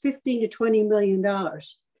invest $15 to $20 million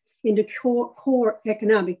into core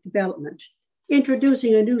economic development,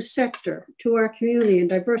 introducing a new sector to our community and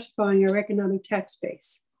diversifying our economic tax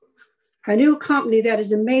base. A new company that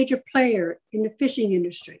is a major player in the fishing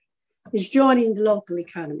industry is joining the local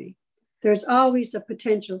economy. There's always a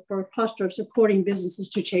potential for a cluster of supporting businesses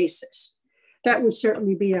to chase this. That would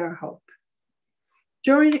certainly be our hope.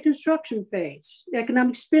 During the construction phase, the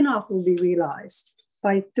economic spin-off will be realized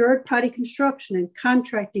by third-party construction and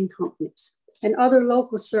contracting companies and other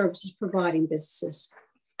local services providing businesses.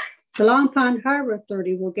 The Long Pond Harbor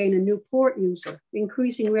Authority will gain a new port user,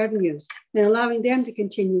 increasing revenues and allowing them to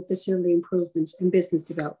continue facility improvements and business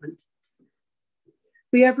development.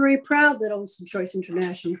 We are very proud that Ocean Choice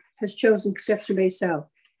International has chosen Conception Bay South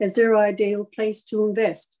as their ideal place to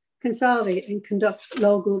invest, consolidate, and conduct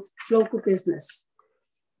local business.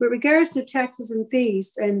 With regards to taxes and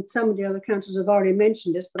fees, and some of the other councils have already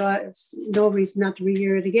mentioned this, but it's no reason not to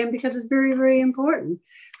rehear it again because it's very, very important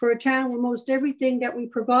for a town where most everything that we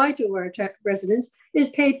provide to our residents is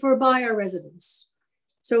paid for by our residents.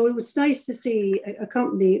 So it's nice to see a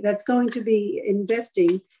company that's going to be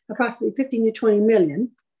investing approximately 15 to 20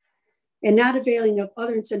 million and not availing of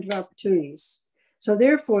other incentive opportunities. So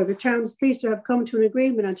therefore, the town is pleased to have come to an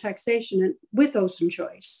agreement on taxation with Ocean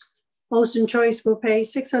Choice. Ocean Choice will pay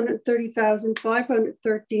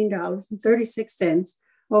 $630,513.36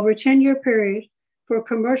 over a 10-year period for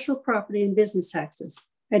commercial property and business taxes.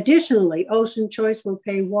 Additionally, Ocean Choice will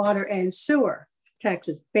pay water and sewer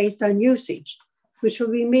taxes based on usage, which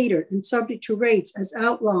will be metered and subject to rates as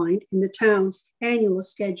outlined in the town's annual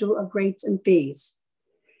schedule of rates and fees.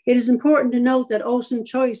 It is important to note that Ocean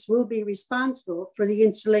Choice will be responsible for the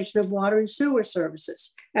installation of water and sewer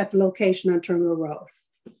services at the location on Terminal Road.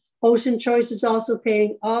 Ocean Choice is also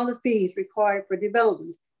paying all the fees required for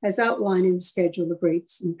development as outlined in the schedule of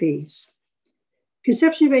rates and fees.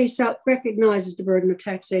 Conception Bay South recognizes the burden of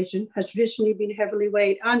taxation has traditionally been heavily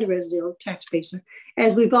weighed on the residential taxpayer,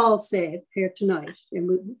 as we've all said here tonight, and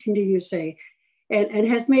we continue to say, and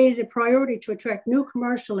has made it a priority to attract new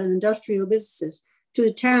commercial and industrial businesses to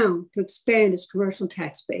the town to expand its commercial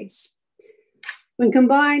tax base. When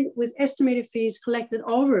combined with estimated fees collected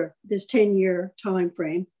over this 10-year time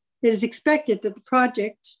frame, it is expected that the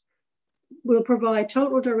project will provide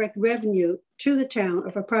total direct revenue to the town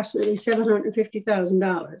of approximately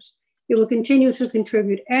 $750,000. It will continue to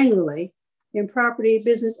contribute annually in property,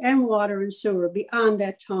 business, and water and sewer beyond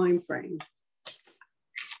that time frame.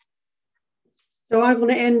 So I'm going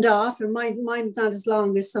to end off, and mine's not as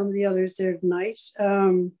long as some of the others there tonight.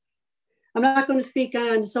 I'm not going to speak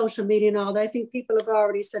on social media and all that. I think people have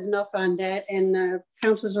already said enough on that, and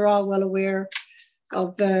councillors are all well aware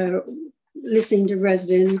of listening to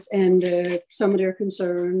residents and some of their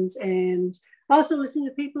concerns, and also listening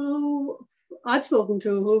to people who I've spoken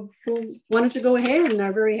to who wanted to go ahead and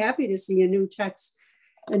are very happy to see a new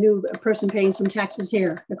person paying some taxes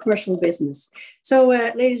here, a commercial business. So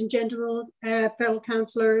ladies and gentlemen, fellow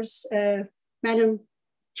councillors, Madam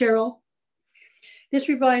Cheryl, this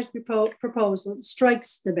revised proposal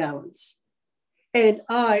strikes the balance. And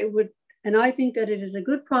I think that it is a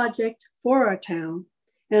good project for our town,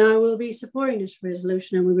 and I will be supporting this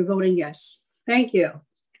resolution and we'll be voting yes. Thank you.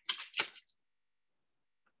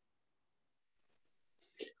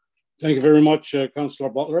 Thank you very much, Councillor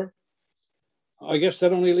Butler. I guess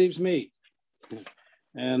that only leaves me.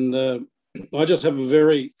 And I just have a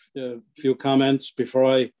very few comments before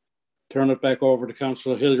I turn it back over to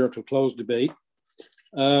Councillor Hillier to close debate.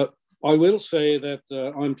 I will say that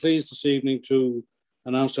I'm pleased this evening to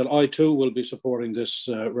announce that I too will be supporting this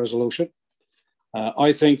resolution.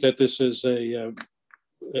 I think that this is a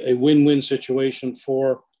win-win situation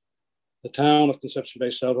for the town of Conception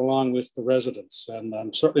Bay South along with the residents. And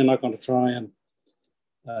I'm certainly not going to try and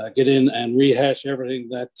get in and rehash everything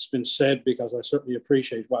that's been said, because I certainly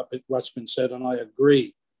appreciate what's been said and I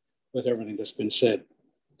agree with everything that's been said.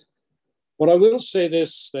 But I will say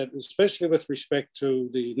this, that especially with respect to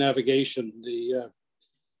the navigation,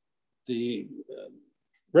 the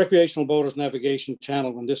recreational boaters navigation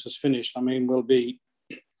channel, when this is finished, I mean, will be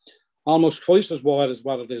almost twice as wide as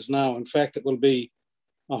what it is now. In fact, it will be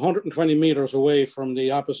 120 meters away from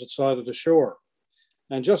the opposite side of the shore.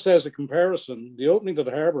 And just as a comparison, the opening to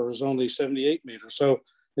the harbour is only 78 meters. So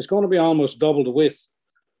it's going to be almost double the width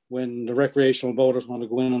when the recreational boaters want to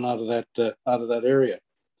go in and out of that area.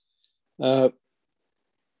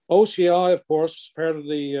 OCI, of course, as part of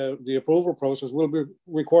the approval process, will be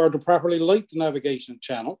required to properly light the navigation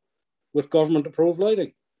channel with government-approved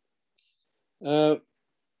lighting. And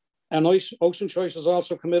Ocean Choice is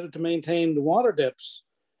also committed to maintain the water depths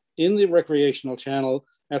in the recreational channel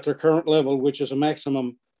at their current level, which is a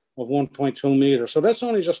maximum of 1.2 meters. So that's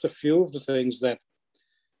only just a few of the things that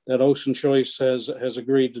Ocean Choice has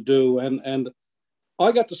agreed to do. And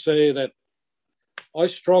I got to say that I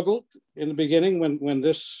struggled in the beginning when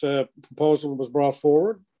this proposal was brought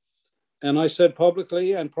forward. And I said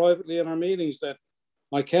publicly and privately in our meetings that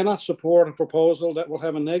I cannot support a proposal that will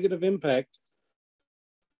have a negative impact,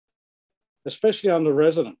 especially on the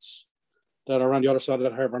residents that are on the other side of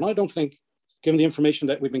that harbour. And I don't think, given the information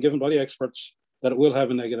that we've been given by the experts, that it will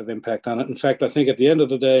have a negative impact on it. In fact, I think at the end of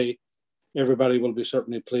the day, everybody will be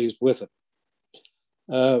certainly pleased with it.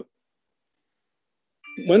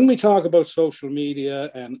 When we talk about social media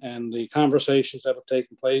and the conversations that have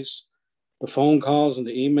taken place, the phone calls and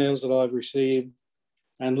the emails that I've received,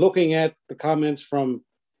 and looking at the comments from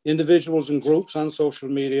individuals and groups on social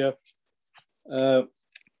media,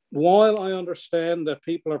 while I understand that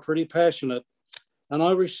people are pretty passionate, and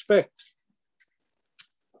I respect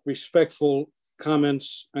respectful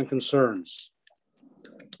comments and concerns,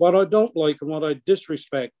 what I don't like and what I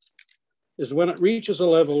disrespect is when it reaches a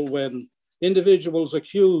level when individuals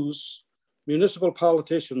accuse municipal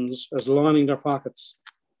politicians as lining their pockets,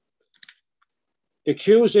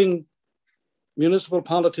 accusing municipal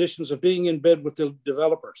politicians of being in bed with the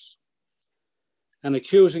developers, and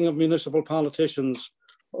accusing of municipal politicians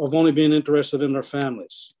of only being interested in their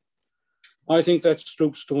families. I think that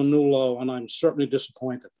stoops to a new low, and I'm certainly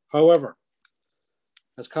disappointed. However,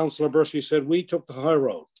 as Councillor Bursey said, we took the high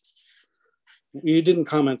road. We didn't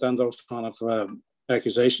comment on those kind of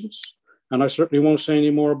accusations, and I certainly won't say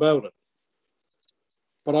any more about it.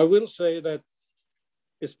 But I will say that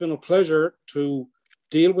it's been a pleasure to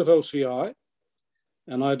deal with OCI,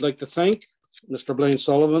 and I'd like to thank Mr. Blaine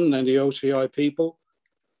Sullivan and the OCI people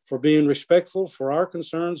for being respectful for our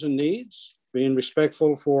concerns and needs, being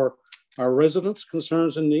respectful for our residents'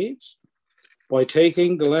 concerns and needs, by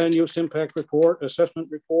taking the land use impact report, assessment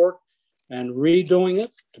report, and redoing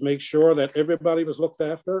it to make sure that everybody was looked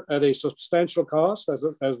after at a substantial cost,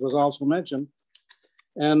 as was also mentioned.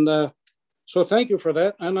 And so thank you for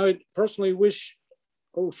that. And I personally wish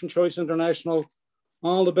Ocean Choice International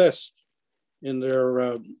all the best in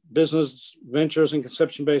their business ventures in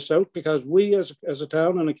Conception Bay South, because we as a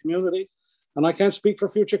town and a community, and I can't speak for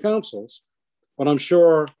future councils, but I'm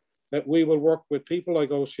sure that we will work with people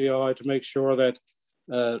like OCI to make sure that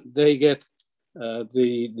they get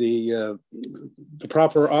the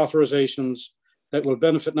proper authorizations that will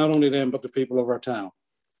benefit not only them, but the people of our town.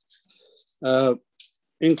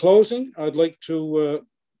 In closing, I'd like to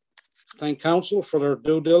thank council for their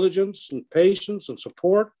due diligence and patience and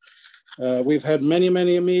support. We've had many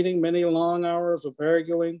a meeting, many long hours of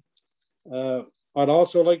arguing. I'd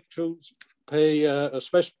also like to pay a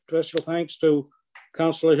special thanks to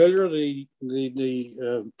Councillor Hillier, the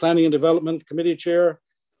Planning and Development Committee Chair,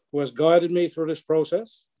 who has guided me through this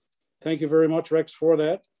process. Thank you very much, Rex, for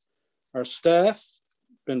that. Our staff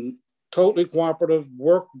been totally cooperative,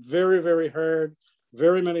 worked very hard,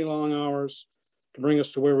 very many long hours to bring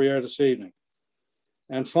us to where we are this evening.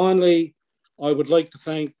 And finally, I would like to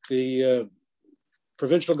thank the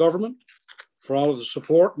provincial government for all of the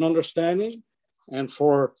support and understanding, and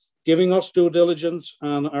for giving us due diligence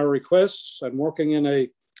on our requests and working in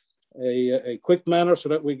a quick manner so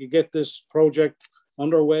that we could get this project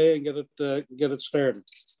underway and get it started.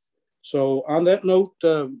 So on that note,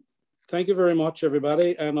 thank you very much,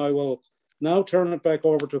 everybody. And I will now turn it back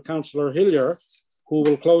over to Councillor Hillier, who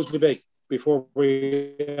will close the debate before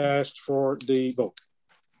we ask for the vote.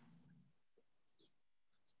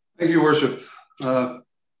 Thank you, Worship.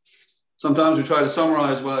 Sometimes we try to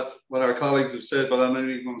summarize what our colleagues have said, but I'm not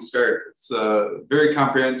even going to start. It's very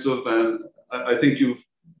comprehensive, and I think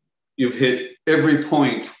you've hit every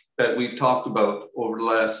point that we've talked about over the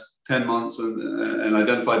last 10 months and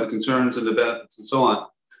identified the concerns and the benefits and so on.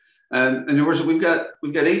 And Your Worship, we've got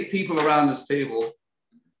 8 people around this table,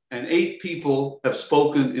 and 8 people have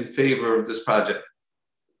spoken in favor of this project.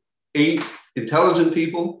 8 intelligent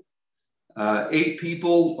people, 8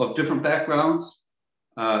 people of different backgrounds.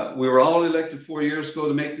 We were all elected 4 years ago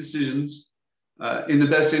to make decisions in the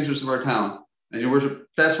best interest of our town. And Your Worship,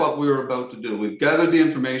 that's what we were about to do. We've gathered the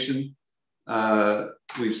information,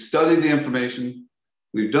 we've studied the information,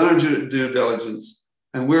 we've done our due diligence,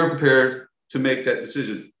 and we're prepared to make that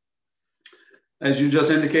decision. As you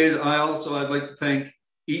just indicated, I'd like to thank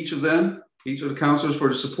each of them, each of the councillors, for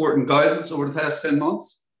the support and guidance over the past 10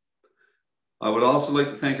 months. I would also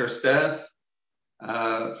like to thank our staff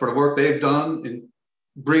for the work they've done in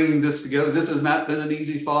bringing this together. This has not been an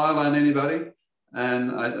easy file on anybody.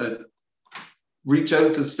 And I reach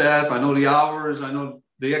out to staff. I know the hours, I know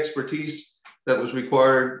the expertise that was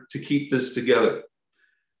required to keep this together.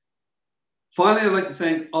 Finally, I'd like to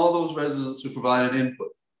thank all those residents who provided input.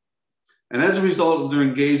 And as a result of their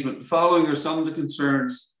engagement, the following are some of the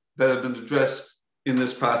concerns that have been addressed in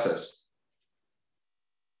this process.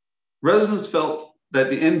 Residents felt that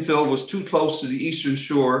the infill was too close to the eastern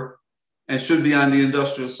shore and should be on the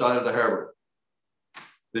industrial side of the harbour.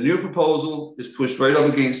 The new proposal is pushed right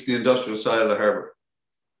up against the industrial side of the harbour.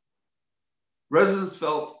 Residents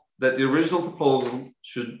felt that the original proposal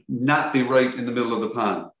should not be right in the middle of the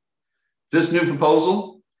pond. This new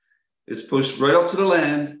proposal is pushed right up to the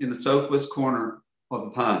land in the southwest corner of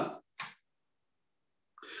the pond.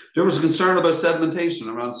 There was a concern about sedimentation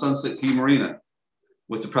around Sunset Key Marina.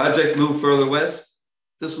 With the project moved further west,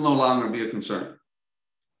 this will no longer be a concern.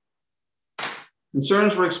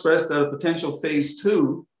 Concerns were expressed that a potential phase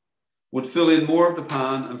 2 would fill in more of the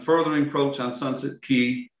pond and further encroach on Sunset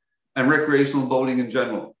Key and recreational boating in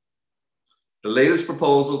general. The latest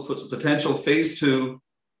proposal puts a potential phase 2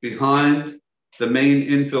 behind the main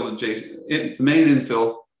infill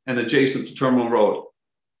and adjacent to Terminal Road.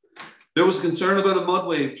 There was concern about a mud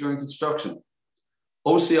wave during construction.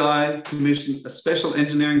 OCI commissioned a special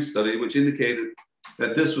engineering study which indicated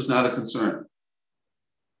that this was not a concern.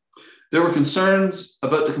 There were concerns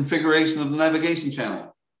about the configuration of the navigation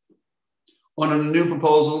channel. Under the new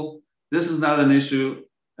proposal, this is not an issue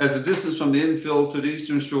as the distance from the infill to the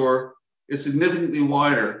eastern shore is significantly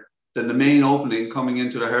wider than the main opening coming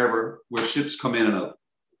into the harbour where ships come in and out.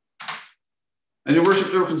 And Your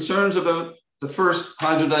Worship, there were concerns about the first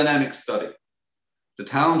hydrodynamic study. The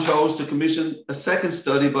town chose to commission a second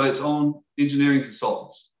study by its own engineering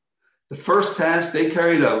consultants. The first task they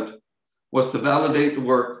carried out was to validate the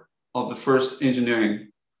work of the first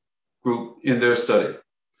engineering group in their study.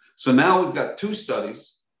 So now we've got 2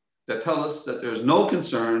 studies that tell us that there's no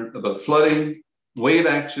concern about flooding, wave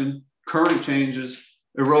action, current changes,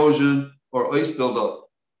 erosion, or ice buildup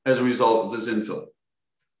as a result of this infill.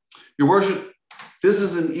 Your Worship, this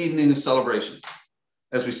is an evening of celebration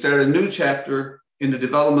as we start a new chapter in the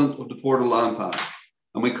development of the Port of Long Pond.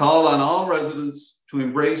 And we call on all residents to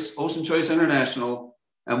embrace Ocean Choice International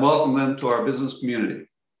and welcome them to our business community.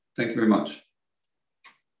 Thank you very much.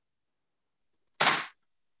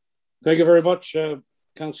 Thank you very much,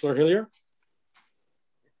 Councillor Hillier.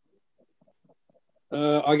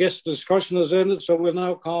 I guess the discussion has ended, so we'll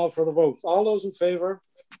now call for the vote. All those in favour?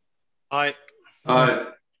 Aye. Aye.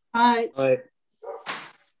 Aye.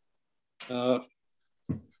 Aye.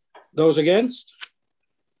 Those against?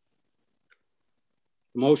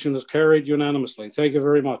 The motion is carried unanimously. Thank you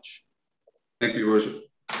very much. Thank you, Your Worship.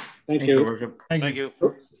 Thank you. Worship. Thank you.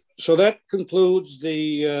 So that concludes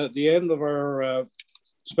the end of our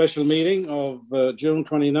special meeting of June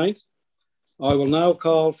 29th. I will now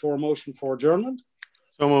call for a motion for adjournment.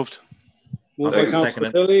 So moved. Moved by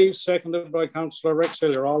Councillor Billy, seconded by Councillor Rex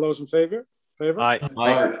Hillier. All those in favour? Aye.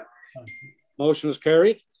 Aye. Motion is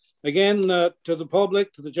carried. Again, to the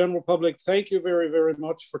public, to the general public, thank you very, very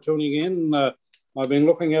much for tuning in. I've been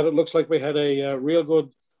looking at it. Looks like we had a real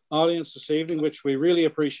good audience this evening, which we really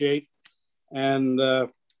appreciate. And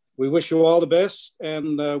we wish you all the best.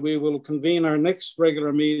 And we will convene our next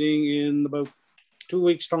regular meeting in about 2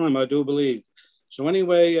 weeks' time, I do believe. So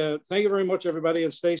anyway, thank you very much, everybody, and stay